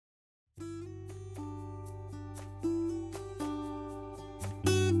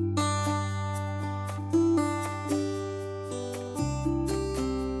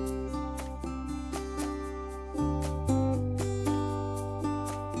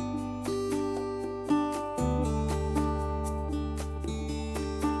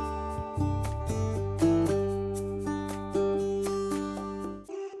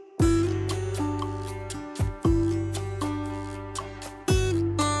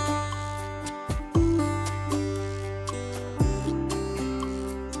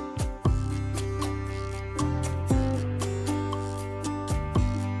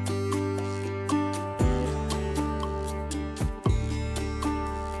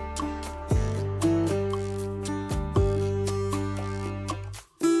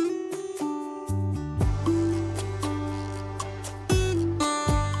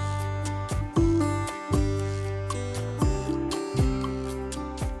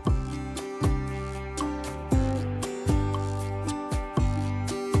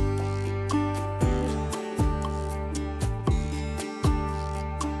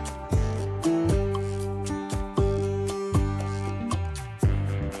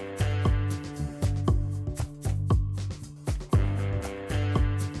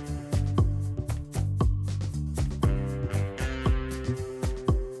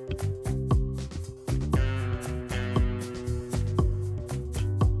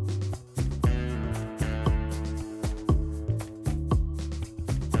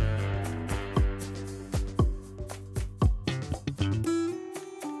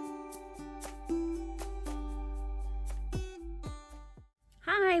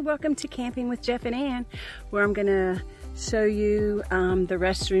Hi, welcome to Camping with Jeff and Ann, where I'm gonna show you the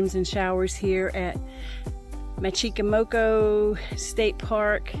restrooms and showers here at Machicomoco State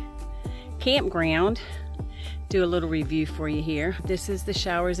Park Campground. Do a little review for you here. This is the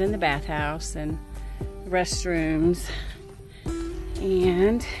showers in the bathhouse and restrooms,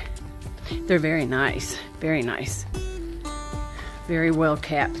 and they're very nice, very nice. Very well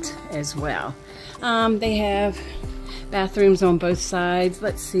kept as well. They have bathrooms on both sides.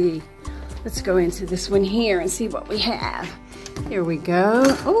 Let's see. Let's go into this one here and see what we have. Here we go.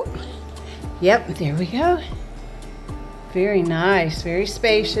 Oh, yep, there we go. Very nice, very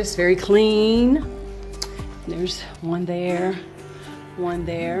spacious, very clean. There's one there, one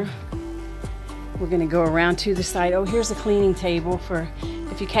there. We're gonna go around to the side. Oh, here's a cleaning table for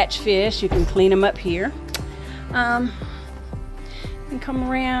if you catch fish, you can clean them up here. And come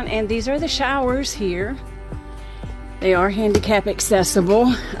around, and these are the showers here. They are handicap accessible.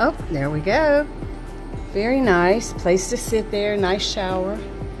 Oh, there we go. Very nice place to sit there. Nice shower.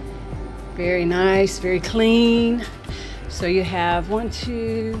 Very nice, very clean. So you have 1,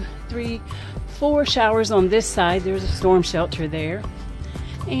 2, 3, 4 showers on this side. There's a storm shelter there.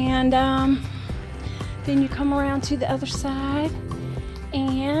 And then you come around to the other side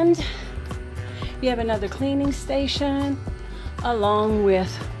and you have another cleaning station along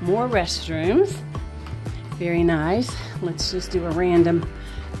with more restrooms. Very nice. Let's just do a random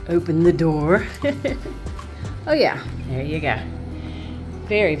open the door. Oh yeah, there you go.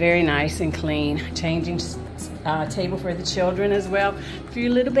 Very, very nice and clean. Changing table for the children as well, for your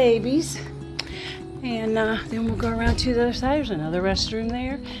little babies. And then we'll go around to the other side. There's another restroom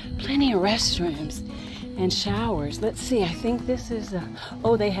there. Plenty of restrooms and showers. Let's see, I think this is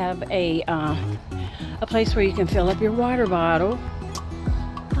oh, they have a place where you can fill up your water bottle.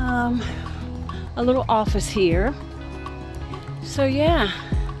 A little office here. So yeah,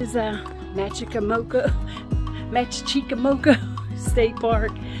 this is a Machicomoco State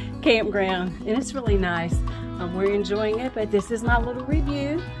Park Campground, and it's really nice. We're enjoying it, but this is my little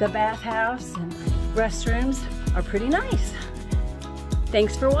review. The bathhouse and restrooms are pretty nice.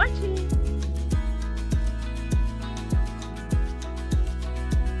 Thanks for watching.